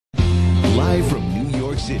Live from New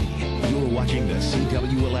York City, you're watching the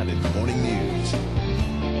CW11 Morning News.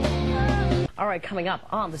 All right, coming up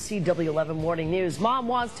on the CW11 Morning News, Mom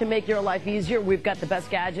wants to make your life easier. We've got the best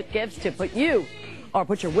gadget gifts to put you, or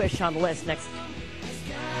put your wish on the list next.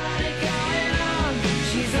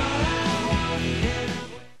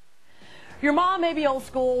 Your mom may be old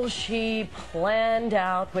school. She planned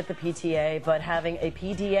out with the PTA, but having a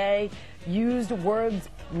PDA used words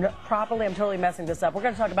properly. I'm totally messing this up. We're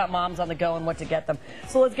going to talk about moms on the go and what to get them.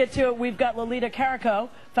 So let's get to it. We've got Lolita Carrico,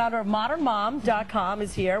 founder of modernmom.com,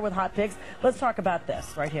 is here with hot picks. Let's talk about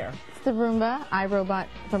this right here. It's the Roomba iRobot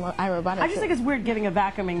from iRobot. I just think it's weird giving a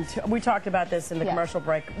vacuuming. We talked about this in the commercial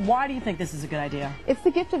break. Why do you think this is a good idea? It's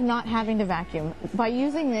the gift of not having to vacuum. By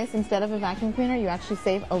using this instead of a vacuum cleaner, you actually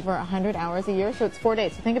save over 100 hours a year, so it's 4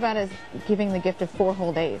 days. So think about it as giving the gift of 4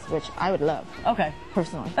 whole days, which I would love. Okay.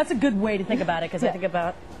 Personally. That's a good way to think about it, because I think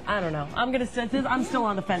about, I don't know. I'm still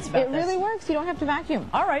on the fence about this. It really works. You don't have to vacuum.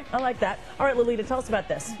 All right. I like that. All right, Lolita, tell us about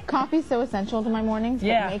this. Coffee's so essential to my mornings.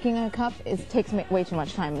 Yeah. But making a cup takes way too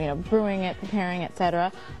much time. You know, brewing it, preparing,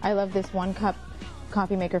 etc. I love this 1-cup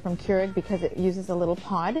coffee maker from Keurig because it uses a little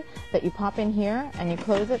pod that you pop in here and you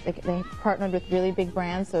close it. They partnered with really big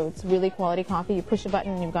brands, so it's really quality coffee. You push a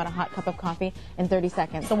button and you've got a hot cup of coffee in 30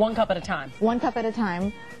 seconds. So 1 cup at a time? 1 cup at a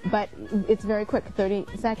time, but it's very quick, 30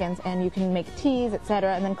 seconds, and you can make teas,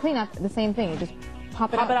 etc. And then clean up the same thing. You just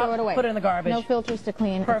pop it out, throw it away. Put it in the garbage. No filters to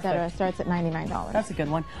clean, etc. Starts at $99. That's a good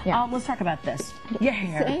one. Yeah. Let's talk about this. Your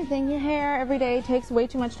hair. Same thing. Your hair every day takes way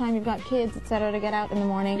too much time. You've got kids, etc. to get out in the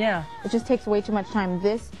morning. Yeah. It just takes way too much time.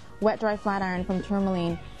 This wet dry flat iron from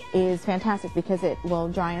Tourmaline is fantastic because it will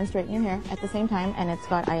dry and straighten your hair at the same time, and it's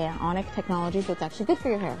got ionic technology, so it's actually good for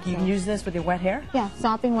your hair. You can use this with your wet hair? Yeah,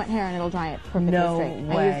 sopping wet hair and it'll dry it perfectly straight.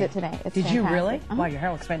 Way. I used it today. It's Did fantastic. You really? Wow, your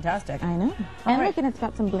hair looks fantastic. I know. And look, and it's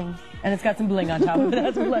got some bling. And it's got some bling on top of it.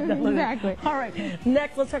 That's exactly. All right,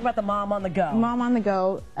 next let's talk about the mom on the go. Mom on the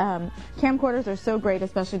go. Camcorders are so great,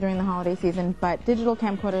 especially during the holiday season, but digital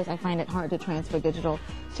camcorders, I find it hard to transfer digital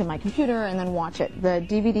to my computer and then watch it. The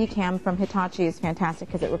DVD cam from Hitachi is fantastic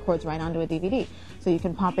because it records right onto a DVD. So you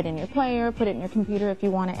can pop it in your player, put it in your computer if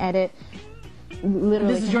you want to edit.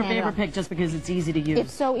 Literally, this is your favorite pick just because it's easy to use.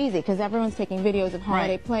 It's so easy because everyone's taking videos of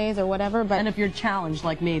holiday plays or whatever. But and if you're challenged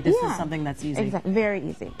like me, this is something that's easy. Exactly, very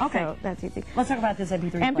easy. Okay, so that's easy. Let's talk about this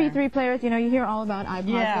MP3 player. MP3 players, you know, you hear all about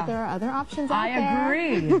iPods, but there are other options out there. I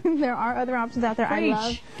agree. There are other options out there. Preach. I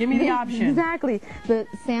love. Give me the option. Exactly. The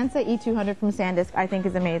Sansa E200 from SanDisk I think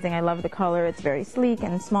is amazing. I love the color. It's very sleek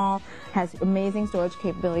and small. Has amazing storage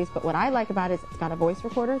capabilities. But what I like about it is it's got a voice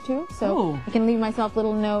recorder too, so I can leave myself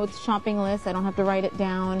little notes, shopping lists. I don't have to write it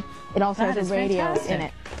down. It also has a radio in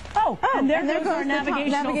it. Oh, and there goes our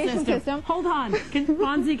navigation system. Hold on.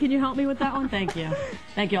 Fonzie, can you help me with that one? Thank you.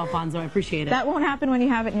 Thank you, Alfonso. I appreciate it. That won't happen when you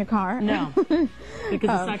have it in your car. No.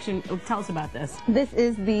 Because the section, tell us about this. This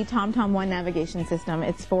is the TomTom One navigation system.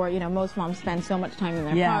 It's for, you know, most moms spend so much time in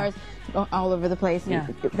their cars, all over the place.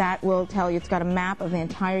 That will tell you, it's got a map of the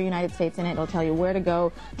entire United States in it. It'll tell you where to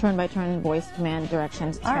go, turn by turn, voice command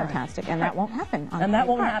directions. It's fantastic. And that won't happen on And that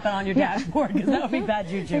won't happen on your dashboard because that would be bad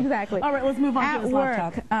juju. Exactly. All right, let's move on to this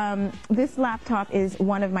laptop. This laptop is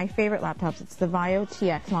one of my favorite laptops. It's the Vio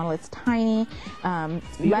TX model. It's tiny,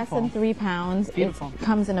 less than 3 pounds. It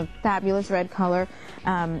comes in a fabulous red color.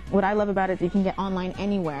 What I love about it is you can get online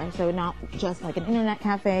anywhere, so not just like an internet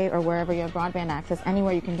cafe or wherever you have broadband access.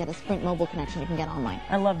 Anywhere you can get a Sprint mobile connection, you can get online.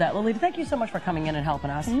 I love that. Lolita, thank you so much for coming in and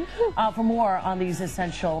helping us. Thank you. For more on these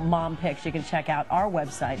essential mom picks, you can check out our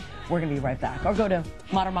website. We're going to be right back. Or go to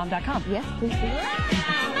modernmom.com. Yes, please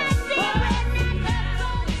do.